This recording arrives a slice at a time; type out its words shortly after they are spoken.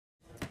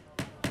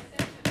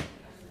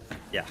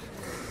Yeah.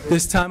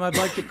 This time I'd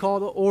like to call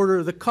to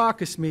order the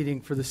caucus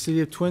meeting for the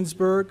city of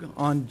Twinsburg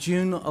on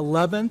June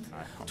 11th,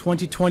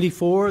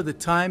 2024. The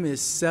time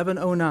is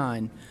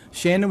 7:09.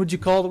 Shannon, would you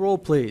call the roll,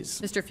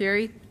 please? Mr.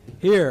 Fury?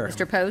 Here.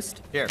 Mr.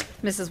 Post? Here.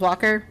 Mrs.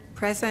 Walker?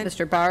 Present.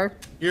 Mr. Barr?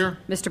 Here.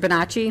 Mr.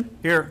 Bonacci?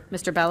 Here.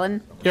 Mr.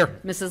 Bellin? Here.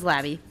 Mrs.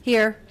 Labby?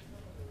 Here.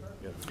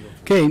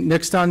 Okay,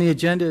 next on the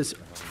agenda is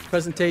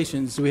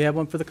presentations. Do we have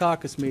one for the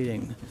caucus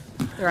meeting?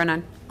 There are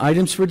none.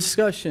 Items for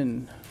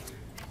discussion.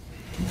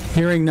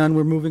 Hearing none,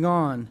 we're moving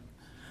on.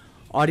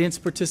 Audience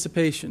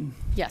participation.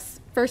 Yes.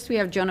 First, we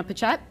have Jonah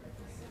Pachette.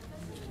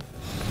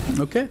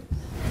 Okay.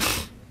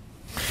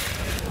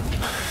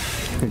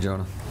 Hey,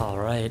 Jonah. All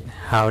right.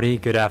 Howdy.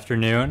 Good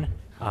afternoon.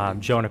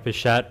 Jonah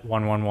Pichette,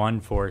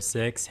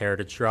 11146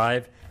 Heritage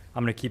Drive.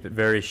 I'm going to keep it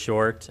very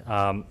short.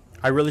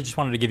 I really just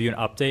wanted to give you an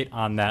update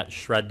on that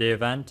Shred Day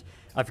event.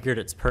 I figured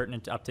it's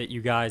pertinent to update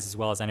you guys as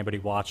well as anybody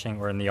watching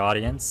or in the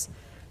audience.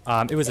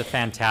 It was a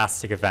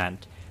fantastic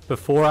event.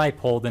 Before I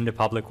pulled into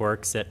Public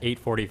Works at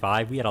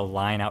 8:45, we had a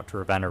line out to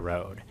Ravenna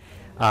Road.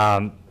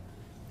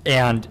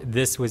 And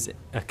this was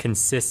a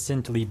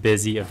consistently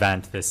busy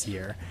event this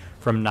year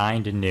from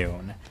 9 to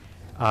noon.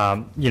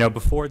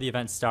 Before the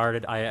event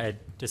started, I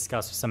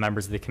discussed with some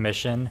members of the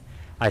commission.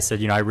 I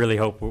said, I really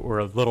hope we're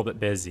a little bit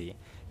busy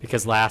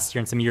because last year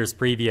and some years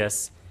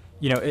previous,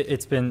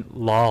 it's been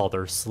lulled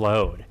or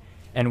slowed.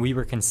 And we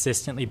were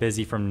consistently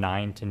busy from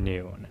 9 to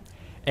noon.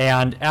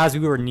 And as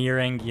we were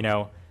nearing,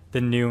 the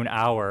noon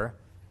hour,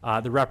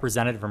 the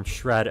representative from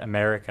Shred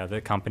America,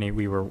 the company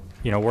we were,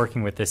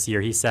 working with this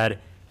year, he said,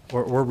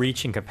 we're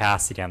reaching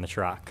capacity on the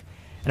truck.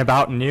 And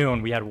about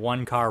noon, we had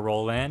one car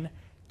roll in,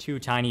 2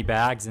 tiny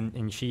bags,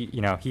 and he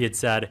had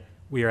said,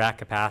 we are at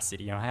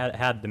capacity.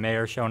 Had the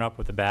mayor shown up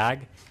with a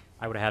bag,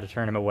 I would have had to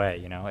turn him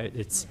away.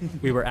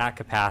 We were at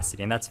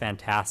capacity, and that's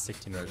fantastic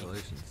to me.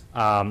 Congratulations.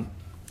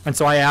 And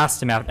so I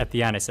asked him at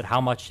the end, I said, how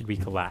much did we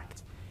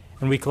collect?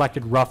 And we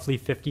collected roughly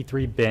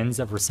 53 bins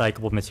of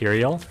recyclable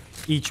material,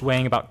 each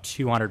weighing about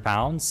 200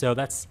 pounds. So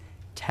that's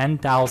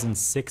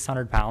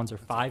 10,600 pounds or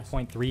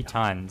 5.3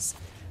 tons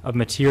of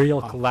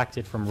material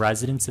collected from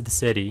residents of the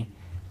city,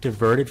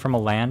 diverted from a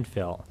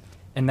landfill.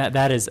 And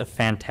that is a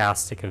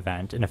fantastic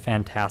event and a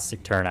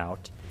fantastic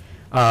turnout.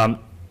 I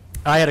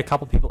had a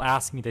couple people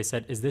ask me, they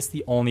said, is this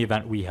the only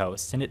event we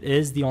host? And it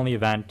is the only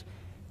event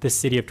the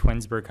city of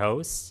Twinsburg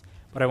hosts.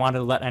 But I wanted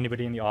to let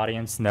anybody in the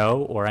audience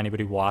know, or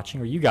anybody watching,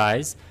 or you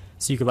guys,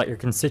 so you could let your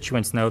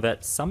constituents know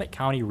that Summit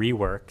County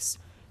Reworks,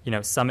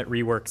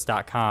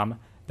 summitreworks.com,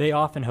 they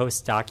often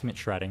host document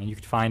shredding. And you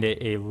could find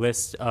a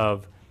list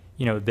of,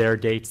 their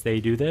dates they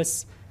do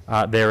this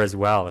there as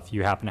well if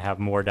you happen to have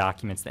more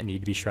documents that need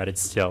to be shredded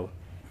still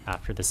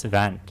after this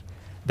event.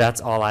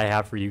 That's all I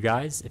have for you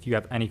guys. If you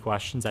have any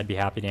questions, I'd be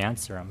happy to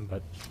answer them,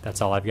 but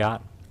that's all I've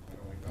got.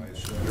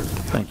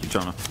 Thank you,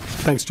 Jonah.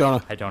 Thanks,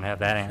 Jonah. I don't have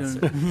that answer.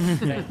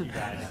 Thank you,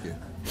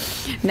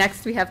 guys.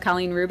 Next, we have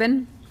Colleen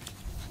Rubin.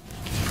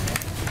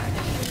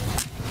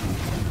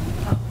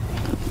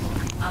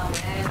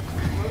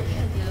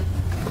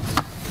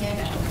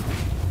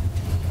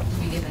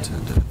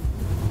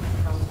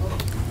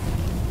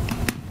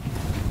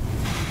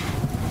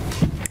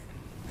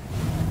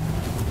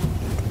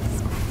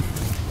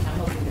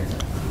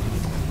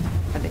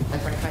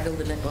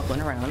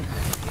 Went around.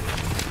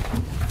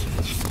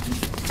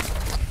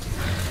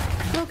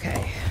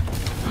 Okay.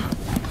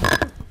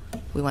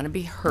 We want to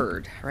be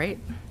heard, right?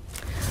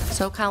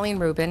 So Colleen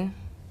Rubin,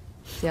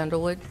 the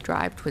Underwood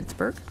Drive,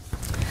 Twinsburg.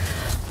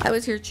 I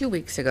was here 2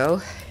 weeks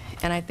ago,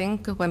 and I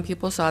think when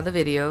people saw the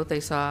video,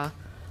 they saw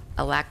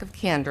a lack of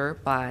candor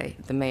by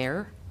the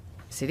mayor,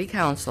 city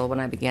council, when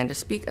I began to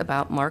speak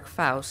about Mark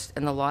Faust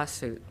and the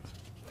lawsuit.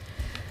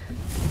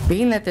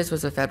 Being that this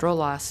was a federal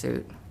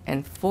lawsuit,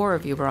 and 4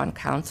 of you were on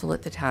council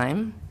at the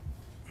time,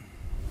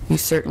 you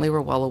certainly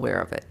were well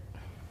aware of it.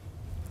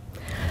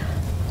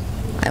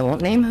 I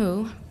won't name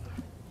who,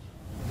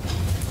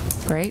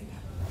 right?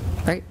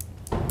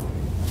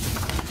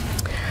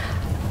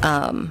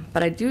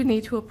 But I do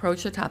need to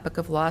approach the topic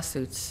of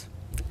lawsuits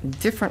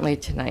differently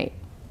tonight,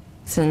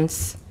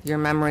 since your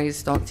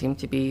memories don't seem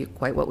to be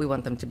quite what we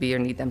want them to be or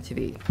need them to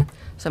be.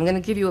 So I'm going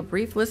to give you a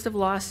brief list of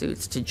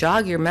lawsuits to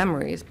jog your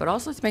memories, but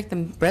also to make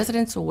the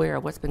residents aware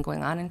of what's been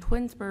going on in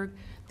Twinsburg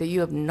that you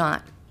have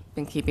not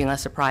been keeping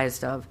us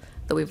apprised of,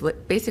 that we've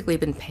basically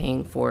been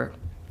paying for.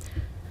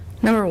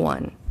 Number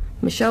 1,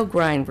 Michelle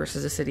Grind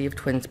versus the city of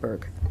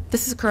Twinsburg.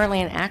 This is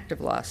currently an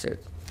active lawsuit.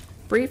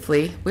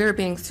 Briefly, we are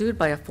being sued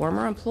by a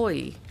former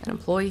employee, an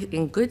employee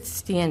in good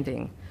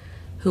standing,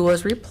 who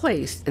was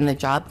replaced in the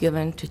job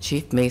given to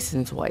Chief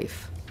Mason's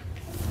wife.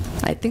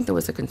 I think there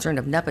was a concern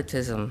of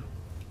nepotism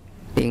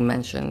being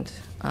mentioned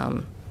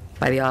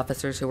by the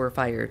officers who were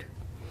fired.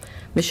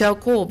 Michelle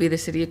Cole v. the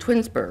city of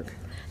Twinsburg.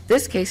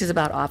 This case is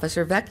about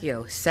Officer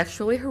Vecchio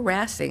sexually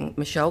harassing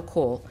Michelle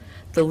Cole,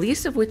 the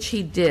least of which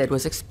he did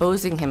was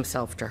exposing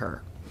himself to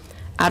her.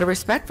 Out of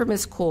respect for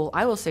Ms. Cole,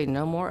 I will say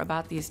no more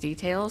about these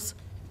details.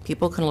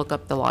 People can look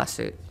up the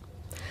lawsuit.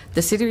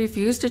 The city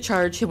refused to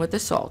charge him with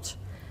assault.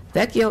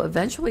 Vecchio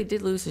eventually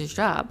did lose his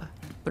job,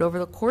 but over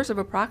the course of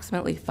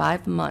approximately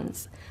 5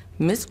 months,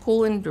 Ms.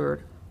 Cool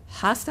endured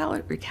hostile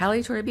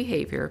retaliatory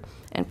behavior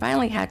and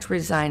finally had to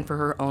resign for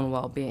her own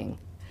well-being.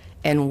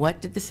 And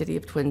what did the city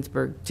of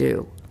Twinsburg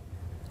do?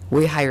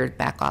 We hired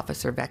back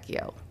Officer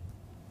Vecchio.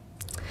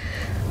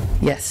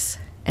 Yes,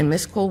 and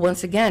Ms. Cole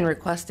once again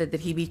requested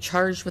that he be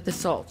charged with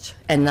assault,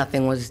 and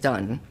nothing was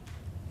done.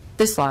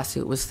 This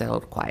lawsuit was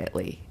settled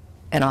quietly,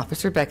 and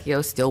Officer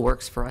Vecchio still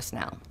works for us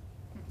now.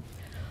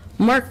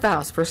 Mark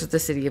Faust versus the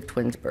city of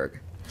Twinsburg.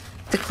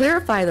 To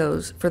clarify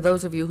for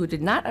those of you who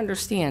did not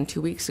understand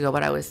 2 weeks ago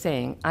what I was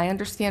saying, I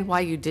understand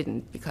why you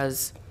didn't,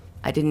 because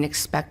I didn't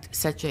expect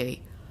such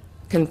a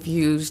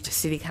confused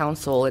city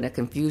council and a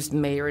confused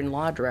mayor and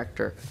law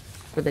director.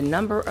 For the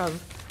number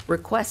of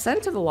requests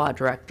sent to the law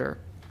director,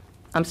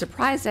 I'm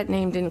surprised that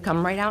name didn't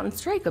come right out and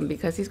strike him,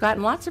 because he's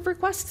gotten lots of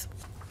requests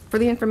for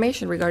the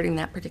information regarding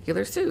that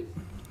particular suit.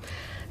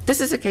 This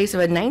is a case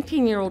of a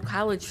 19-year-old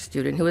college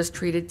student who was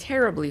treated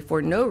terribly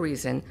for no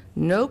reason,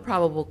 no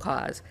probable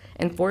cause,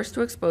 and forced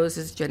to expose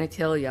his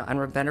genitalia on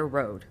Ravenna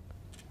Road.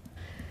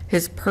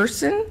 His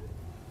person,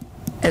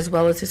 as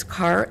well as his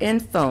car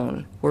and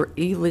phone, were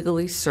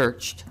illegally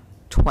searched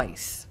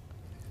twice.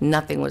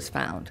 Nothing was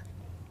found.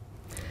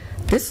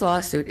 This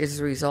lawsuit is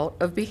the result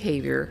of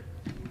behaviors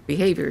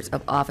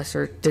of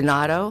Officer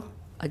Donato,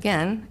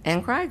 again,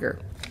 and Krieger.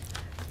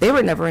 They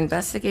were never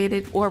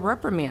investigated or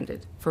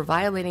reprimanded for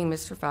violating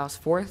Mr.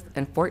 Faust's 4th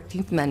and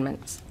 14th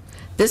Amendments.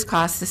 This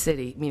costs the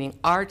city, meaning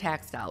our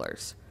tax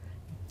dollars,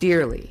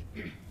 dearly.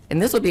 And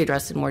this will be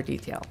addressed in more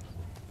detail.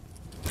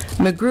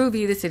 McGrew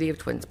v. the city of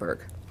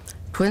Twinsburg.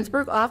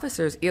 Twinsburg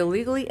officers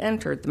illegally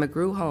entered the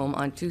McGrew home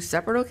on 2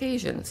 separate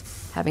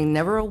occasions, having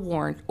never a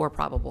warrant or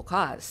probable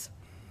cause.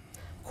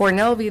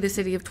 Cornell v. the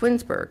city of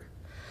Twinsburg.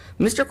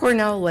 Mr.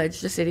 Cornell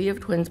alleged the city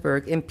of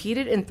Twinsburg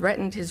impeded and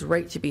threatened his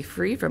right to be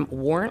free from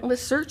warrantless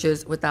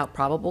searches without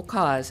probable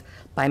cause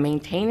by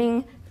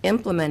maintaining,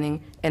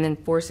 implementing, and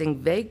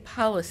enforcing vague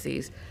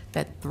policies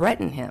that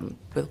threaten him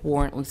with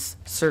warrantless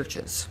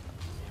searches.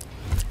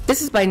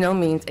 This is by no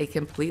means a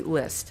complete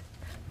list,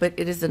 but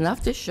it is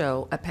enough to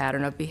show a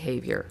pattern of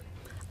behavior.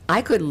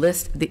 I could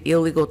list the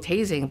illegal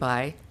tasing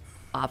by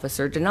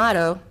Officer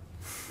Donato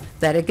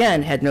that,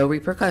 again, had no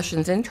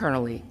repercussions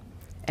internally,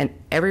 and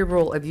every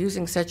rule of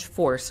using such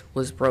force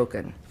was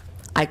broken.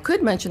 I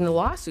could mention the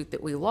lawsuit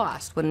that we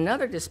lost when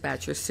another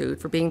dispatcher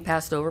sued for being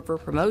passed over for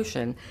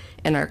promotion,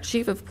 and our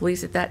chief of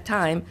police at that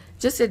time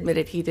just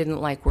admitted he didn't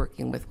like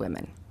working with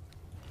women.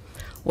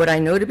 What I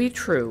know to be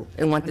true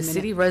and want the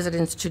city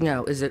residents to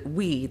know is that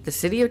we, the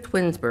city of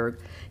Twinsburg,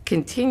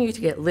 continue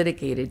to get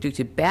litigated due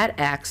to bad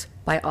acts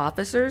by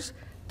officers,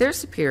 their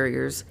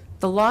superiors,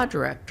 the law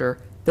director,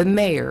 the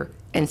mayor,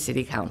 and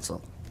city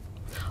council.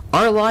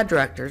 Our law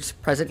directors,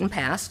 present and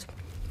past,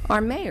 our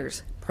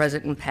mayors,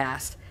 present and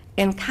past,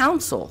 and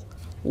council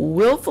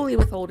willfully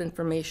withhold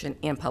information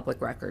and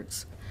public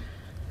records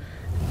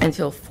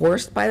until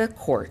forced by the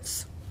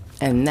courts,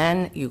 and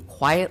then you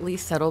quietly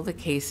settle the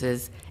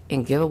cases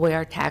and give away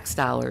our tax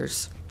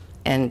dollars.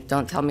 And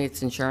don't tell me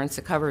it's insurance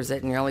that covers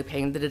it and you're only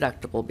paying the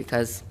deductible,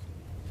 because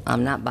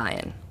I'm not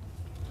buying.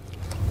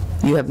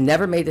 You have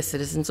never made the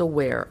citizens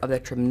aware of the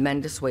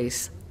tremendous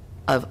waste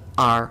of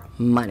our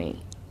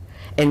money.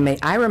 And may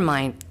I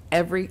remind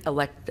every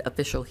elected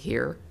official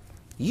here,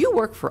 you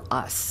work for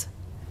us.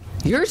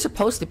 You're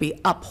supposed to be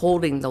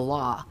upholding the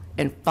law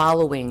and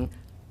following,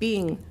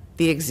 being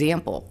the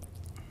example.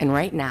 And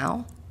right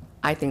now,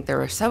 I think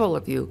there are several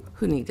of you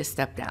who need to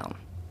step down.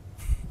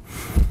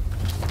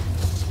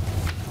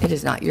 It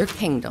is not your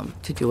kingdom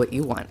to do what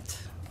you want.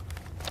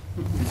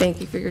 Thank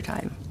you for your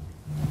time.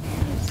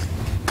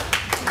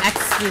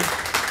 Next is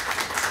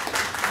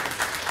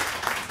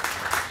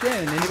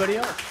Jen. Anybody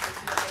else?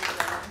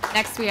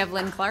 Next, we have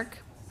Lynn Clark.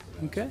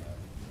 Okay.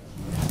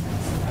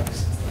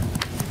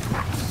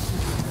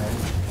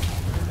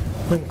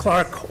 Lynn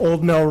Clark,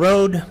 Old Mill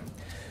Road.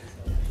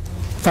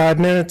 5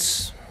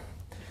 minutes.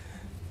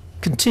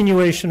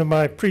 Continuation of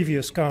my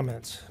previous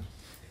comments.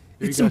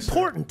 It's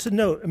important to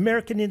note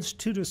American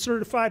Institute of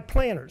Certified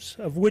Planners,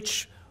 of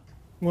which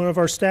one of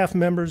our staff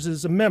members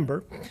is a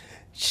member,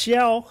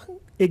 shall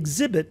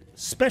exhibit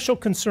special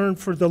concern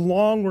for the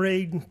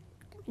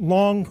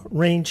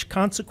long-range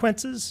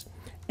consequences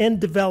and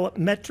develop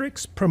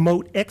metrics,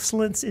 promote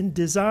excellence in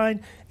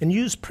design, and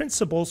use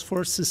principles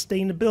for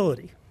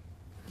sustainability.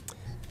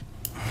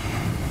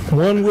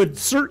 One would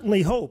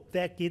certainly hope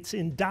that gets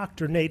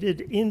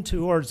indoctrinated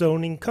into our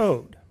zoning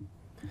code.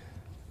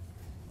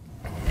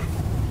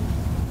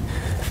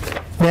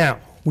 Now,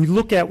 we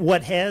look at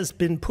what has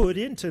been put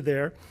into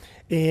there,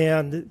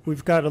 and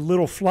we've got a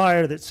little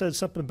flyer that says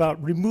something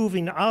about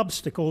removing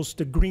obstacles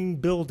to green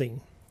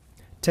building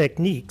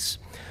techniques.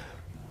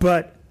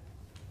 But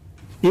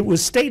it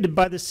was stated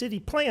by the city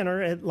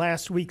planner at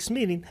last week's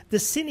meeting, the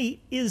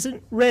city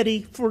isn't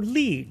ready for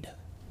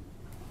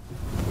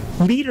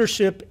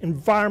leadership,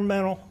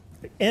 environmental,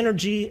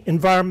 energy,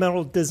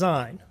 environmental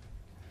design.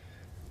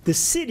 The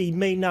city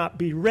may not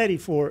be ready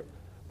for it,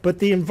 but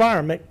the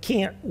environment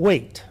can't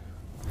wait.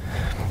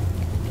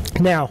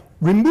 Now,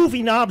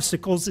 removing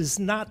obstacles is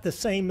not the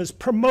same as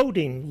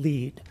promoting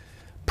LEED.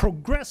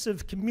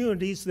 Progressive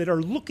communities that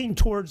are looking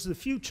towards the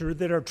future,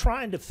 that are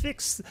trying to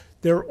fix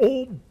their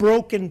old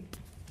broken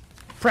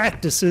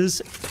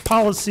practices,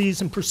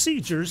 policies, and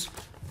procedures,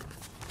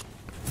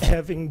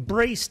 have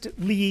embraced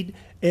LEED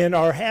and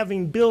are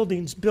having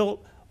buildings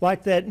built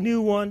like that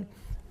new one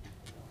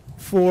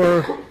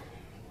for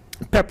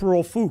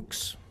Pepperell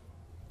Fuchs.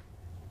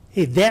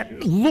 Hey,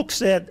 that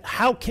looks at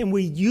how can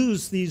we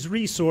use these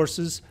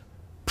resources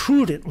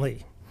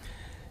prudently.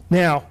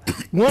 Now,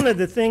 one of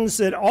the things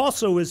that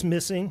also is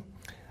missing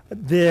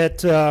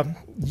that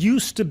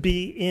used to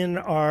be in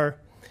our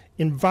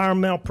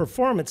environmental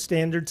performance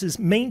standards is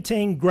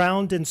maintain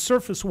ground and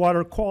surface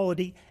water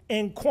quality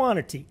and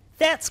quantity.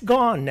 That's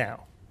gone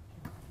now.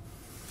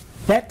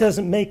 That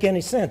doesn't make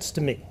any sense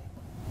to me.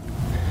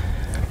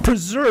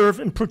 Preserve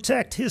and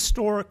protect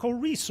historical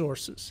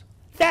resources.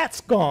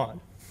 That's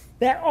gone.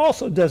 That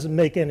also doesn't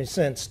make any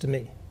sense to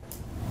me.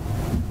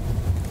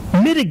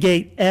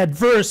 Mitigate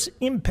adverse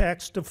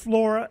impacts to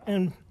flora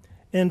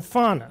and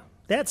fauna.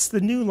 That's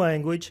the new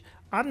language.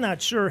 I'm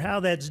not sure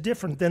how that's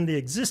different than the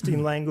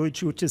existing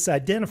language, which is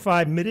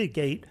identify,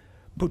 mitigate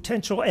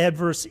potential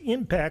adverse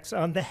impacts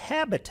on the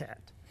habitat.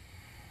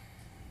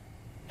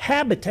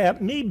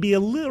 Habitat may be a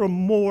little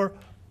more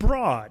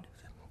broad.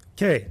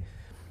 Okay.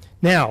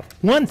 Now,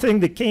 one thing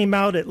that came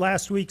out at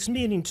last week's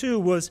meeting, too,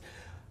 was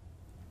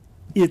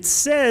it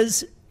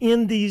says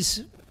in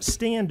these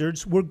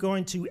standards we're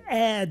going to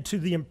add to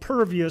the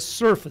impervious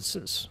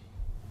surfaces.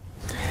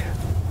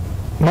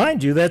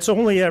 Mind you, that's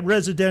only at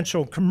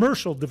residential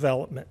commercial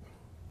development.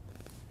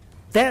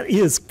 That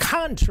is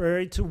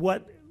contrary to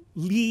what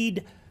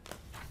LEED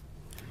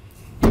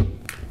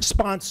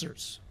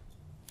sponsors.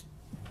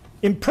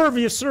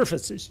 Impervious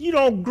surfaces. You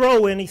don't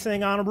grow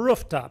anything on a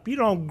rooftop. You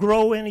don't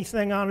grow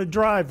anything on a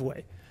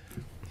driveway.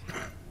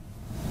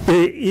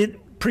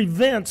 It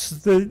prevents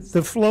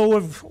the flow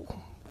of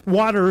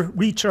water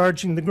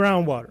recharging the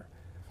groundwater.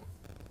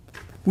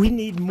 We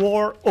need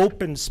more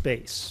open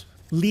space.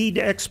 LEED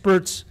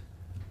experts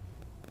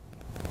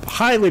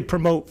highly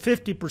promote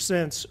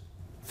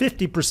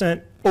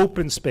 50%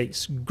 open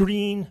space,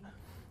 green,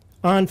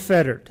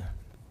 unfettered.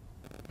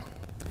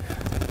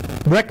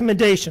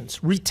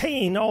 Recommendations: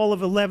 retain all of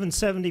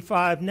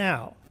 1175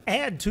 now.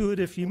 Add to it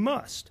if you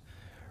must.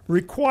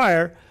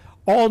 Require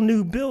all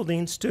new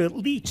buildings to at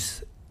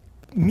least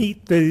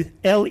meet the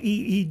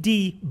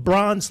LEED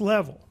bronze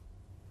level.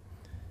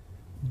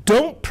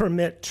 Don't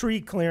permit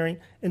tree clearing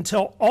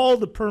until all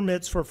the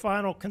permits for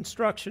final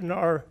construction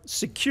are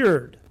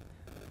secured.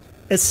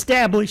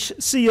 Establish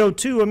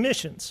CO2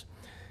 emissions,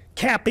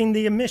 capping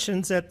the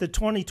emissions at the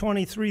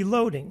 2023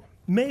 loading.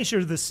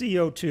 Measure the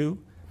CO2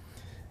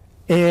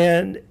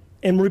 and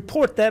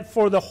report that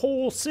for the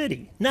whole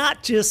city,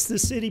 not just the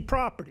city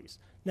properties.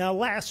 Now,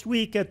 last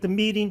week at the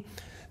meeting,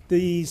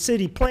 the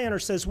city planner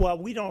says, well,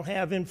 we don't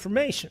have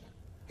information.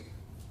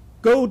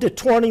 Go to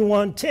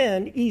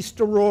 2110 East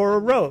Aurora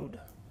Road,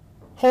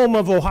 home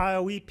of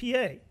Ohio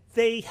EPA.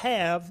 They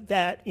have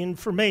that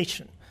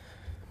information.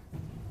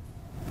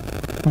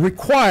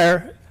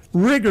 Require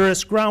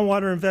rigorous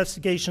groundwater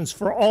investigations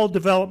for all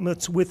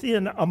developments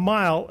within a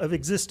mile of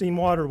existing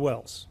water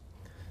wells.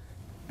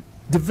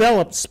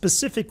 Develop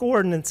specific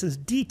ordinances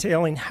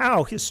detailing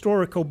how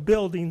historical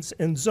buildings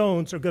and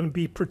zones are going to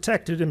be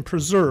protected and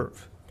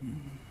preserved.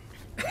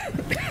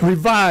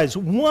 Revise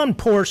one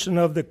portion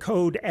of the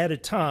code at a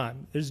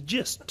time. There's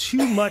just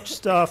too much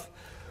stuff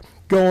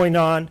going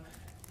on,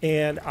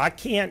 and I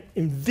can't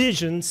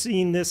envision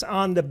seeing this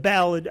on the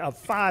ballot, a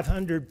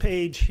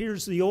 500-page,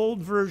 here's the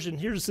old version,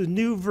 here's the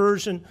new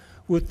version,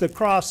 with the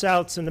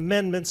cross-outs and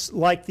amendments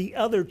like the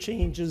other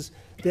changes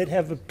that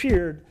have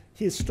appeared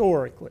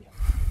historically.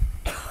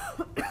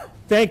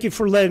 Thank you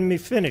for letting me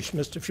finish,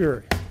 Mr.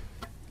 Fury.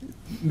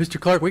 Mr.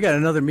 Clark, we got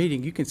another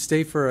meeting. You can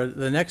stay for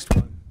the next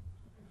one.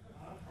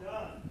 I'm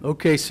done.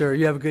 Okay, sir.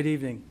 You have a good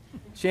evening.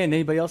 Shannon,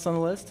 anybody else on the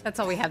list? That's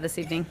all we have this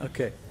evening.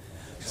 Okay.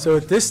 So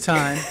at this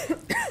time,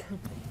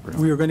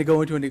 we are going to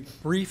go into a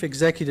brief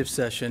executive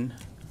session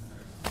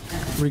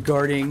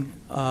regarding,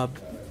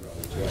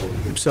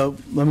 so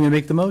let me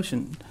make the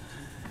motion.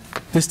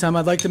 This time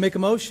I'd like to make a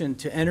motion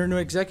to enter into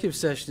executive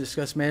session to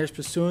discuss matters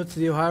pursuant to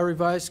the Ohio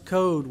Revised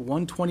Code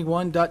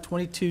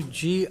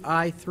 121.22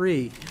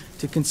 GI3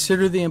 to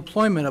consider the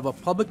employment of a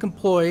public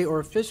employee or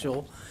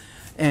official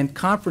and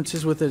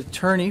conferences with an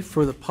attorney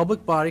for the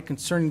public body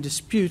concerning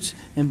disputes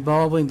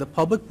involving the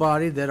public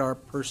body that are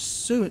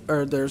pursuant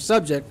or they're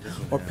subject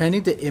or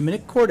pending to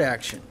imminent court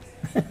action.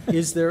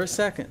 Is there a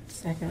second?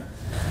 Second.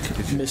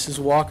 Mrs.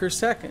 Walker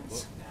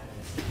seconds.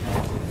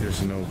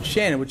 There's no.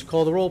 Shannon, would you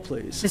call the roll,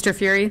 please? Mr.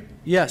 Fury?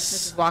 Yes.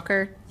 Mrs.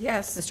 Walker?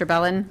 Yes. Mr.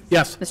 Bellin?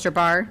 Yes. Mr.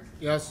 Barr?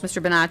 Yes.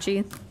 Mr.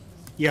 Bonacci?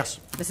 Yes.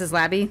 Mrs.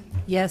 Labby?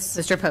 Yes.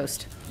 Mr.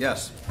 Post?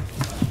 Yes.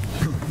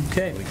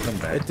 Okay.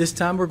 At this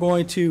time, we're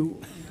going to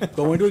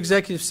go into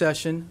executive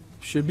session.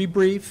 Should be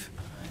brief,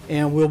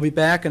 and we'll be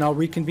back, and I'll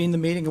reconvene the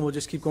meeting, and we'll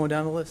just keep going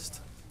down the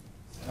list.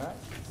 All right.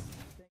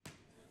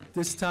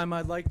 This time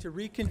I'd like to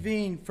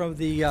reconvene from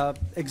the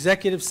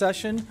executive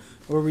session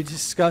where we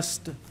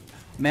discussed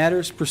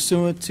matters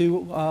pursuant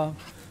to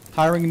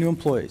hiring new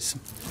employees.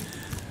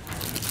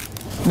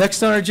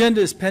 Next on our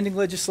agenda is pending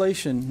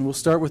legislation. We'll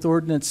start with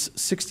Ordinance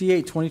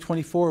 68,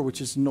 2024,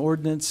 which is an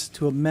ordinance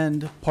to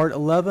amend Part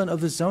 11 of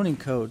the zoning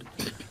code.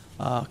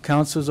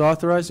 Council has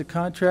authorized a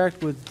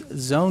contract with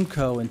Zone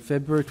Co. in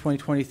February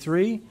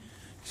 2023.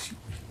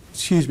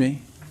 Excuse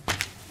me.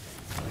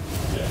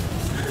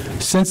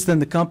 Since then,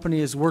 the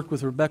company has worked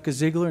with Rebecca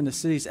Ziegler and the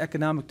city's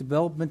Economic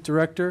Development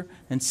Director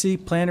and City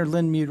Planner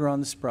Lynn Muter on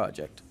this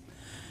project.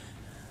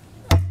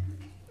 Are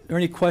there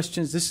any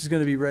questions? This is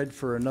going to be read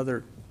for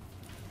another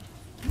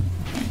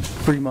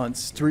 3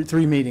 months,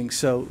 three meetings.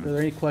 So are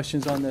there any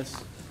questions on this?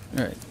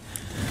 All right.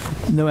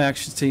 No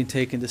action being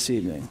taken this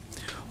evening.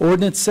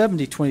 Ordinance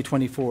 70,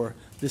 2024.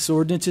 This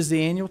ordinance is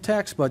the annual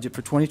tax budget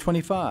for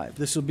 2025.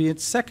 This will be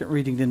its second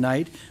reading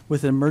tonight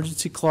with an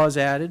emergency clause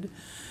added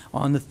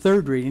on the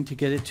third reading to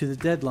get it to the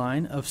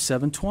deadline of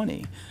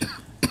 7/20.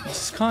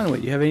 Mrs. Conway,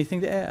 do you have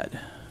anything to add?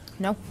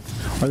 No.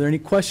 Are there any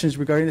questions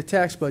regarding the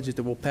tax budget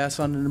that we'll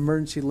pass on an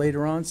emergency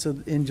later on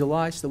in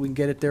July so that we can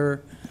get it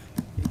there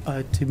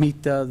to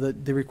meet the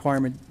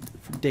requirement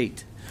for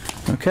date?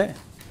 Okay.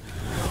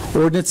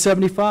 Ordinance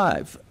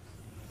 75,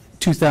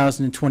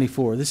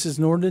 2024. This is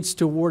an ordinance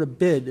to award a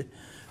bid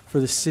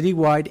for the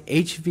citywide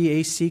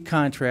HVAC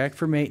contract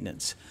for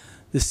maintenance.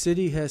 The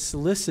city has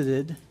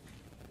solicited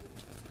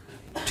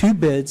 2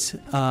 bids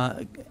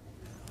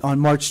on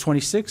March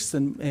 26th,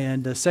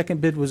 and the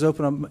second bid was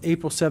open on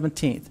April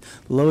 17th.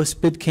 The lowest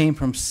bid came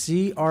from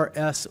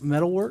CRS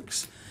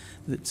Metalworks.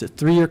 It's a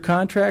 3-year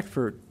contract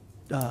for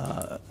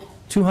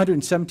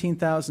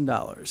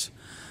 $217,000.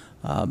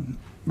 Are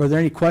there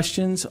any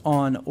questions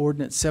on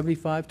Ordinance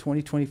 75,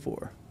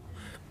 2024?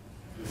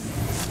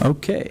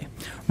 Okay.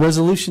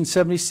 Resolution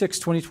 76,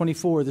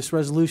 2024. This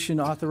resolution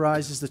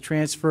authorizes the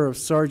transfer of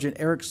Sergeant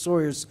Eric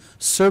Sawyer's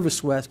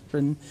service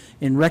weapon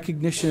in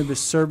recognition of his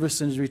service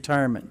and his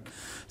retirement.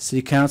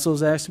 City Council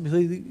is asked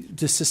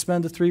to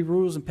suspend the 3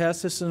 rules and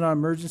pass this in our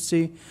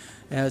emergency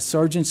as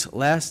Sergeant's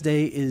last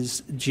day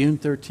is June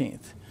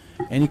 13th.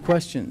 Any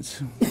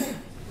questions?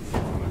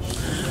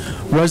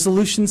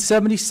 Resolution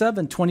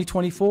 77,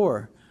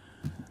 2024.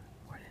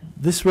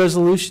 This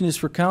resolution is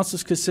for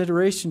Council's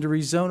consideration to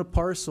rezone a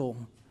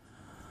parcel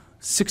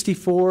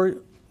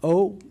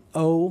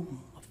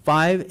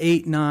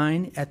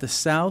 6400,589 at the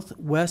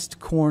southwest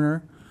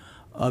corner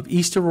of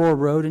East Aurora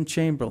Road in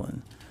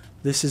Chamberlain.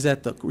 This is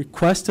at the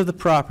request of the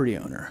property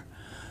owner.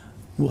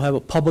 We'll have a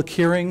public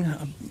hearing.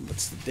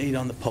 What's the date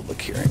on the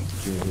public hearing?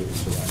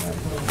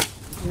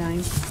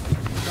 July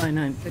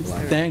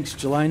 9th. Thanks,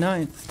 July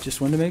 9th. Just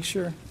wanted to make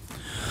sure.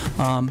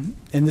 And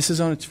this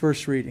is on its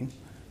first reading.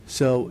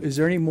 So is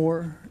there any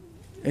more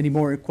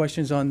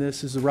questions on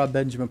this? This is the Rob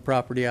Benjamin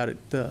property out at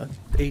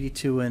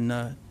 82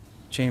 in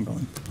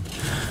Chamberlain.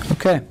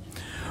 Okay.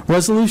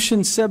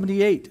 Resolution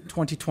 78,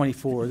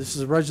 2024. This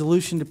is a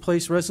resolution to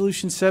place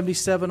Resolution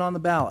 77 on the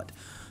ballot.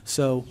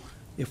 So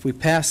if we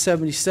pass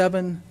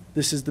 77,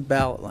 this is the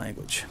ballot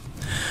language.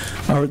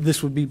 Or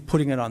this would be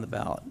putting it on the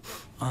ballot.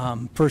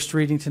 First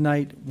reading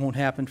tonight, won't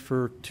happen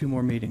for 2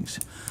 more meetings.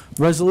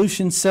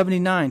 Resolution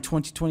 79,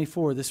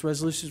 2024. This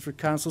resolution is for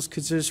Council's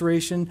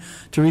consideration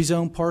to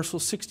rezone parcel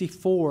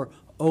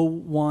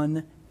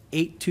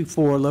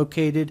 6401,824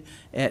 located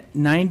at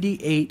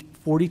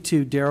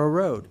 9842 Darrow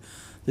Road.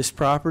 This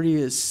property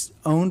is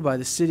owned by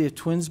the City of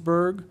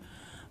Twinsburg.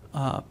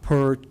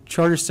 Per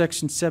Charter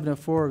Section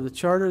 704 of the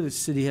Charter, the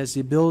city has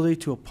the ability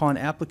to, upon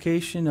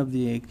application of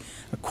the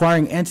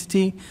acquiring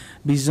entity,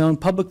 be zoned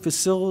public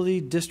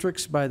facility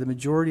districts by the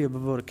majority of a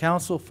vote of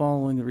council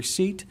following the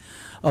receipt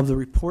of the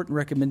report and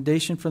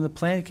recommendation from the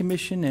Planning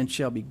Commission, and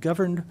shall be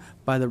governed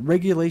by the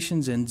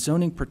regulations and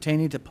zoning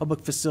pertaining to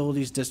public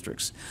facilities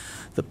districts.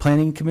 The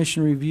Planning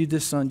Commission reviewed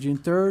this on June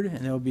 3rd,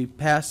 and it will be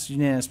passed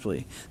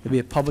unanimously. There will be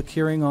a public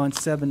hearing on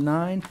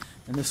 7/9,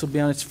 and this will be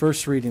on its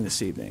first reading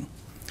this evening.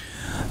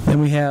 Then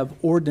we have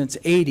Ordinance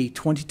 80,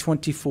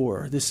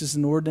 2024. This is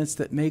an ordinance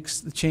that makes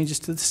the changes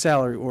to the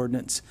salary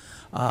ordinance.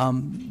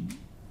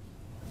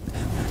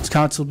 This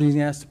council being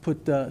asked to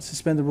put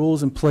suspend the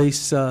rules and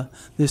place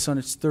this on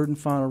its third and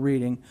final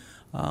reading.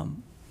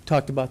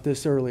 Talked about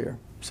this earlier.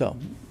 So,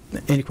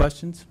 any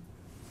questions?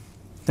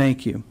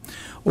 Thank you.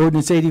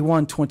 Ordinance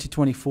 81,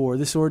 2024.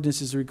 This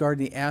ordinance is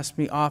regarding the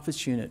ASME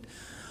office unit.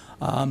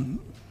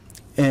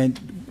 And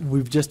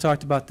we've just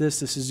talked about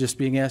this. This is just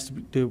being asked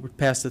to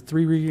pass the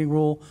 3-reading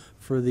rule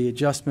for the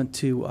adjustment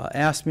to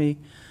ASME.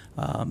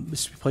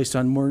 This will be placed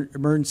on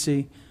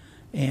emergency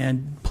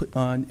and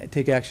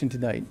take action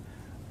tonight.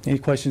 Any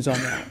questions on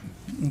that?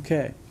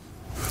 Okay.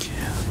 Is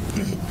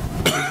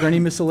there any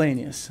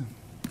miscellaneous?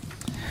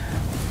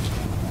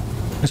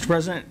 Mr.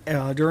 President,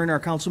 during our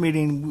council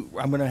meeting,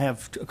 I'm going to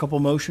have a couple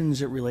motions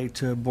that relate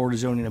to Board of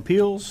Zoning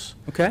Appeals.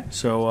 Okay.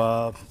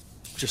 So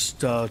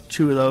just 2 of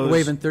those.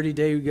 Waiving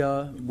 30-day.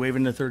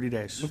 Waiving the 30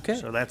 days. Okay.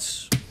 So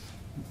that's.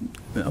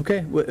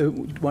 Okay.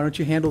 Why don't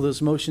you handle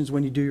those motions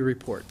when you do your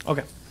report?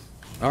 Okay.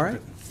 All right.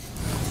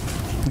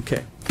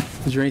 Okay.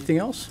 Is there anything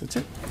else? That's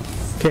it?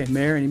 Okay,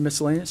 Mayor, any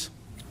miscellaneous?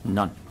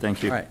 None.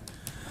 Thank you. All right.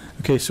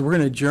 Okay, so we're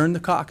going to adjourn the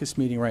caucus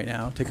meeting right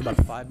now, take about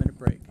a 5-minute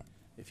break.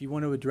 If you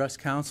want to address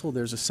council,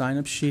 there's a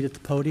sign-up sheet at the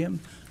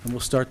podium, and we'll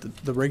start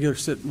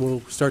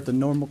we'll start the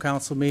normal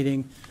council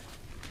meeting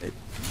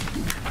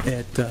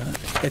at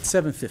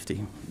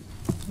 7:50.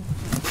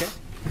 Okay?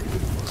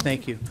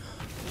 Thank you.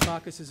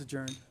 Caucus is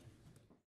adjourned.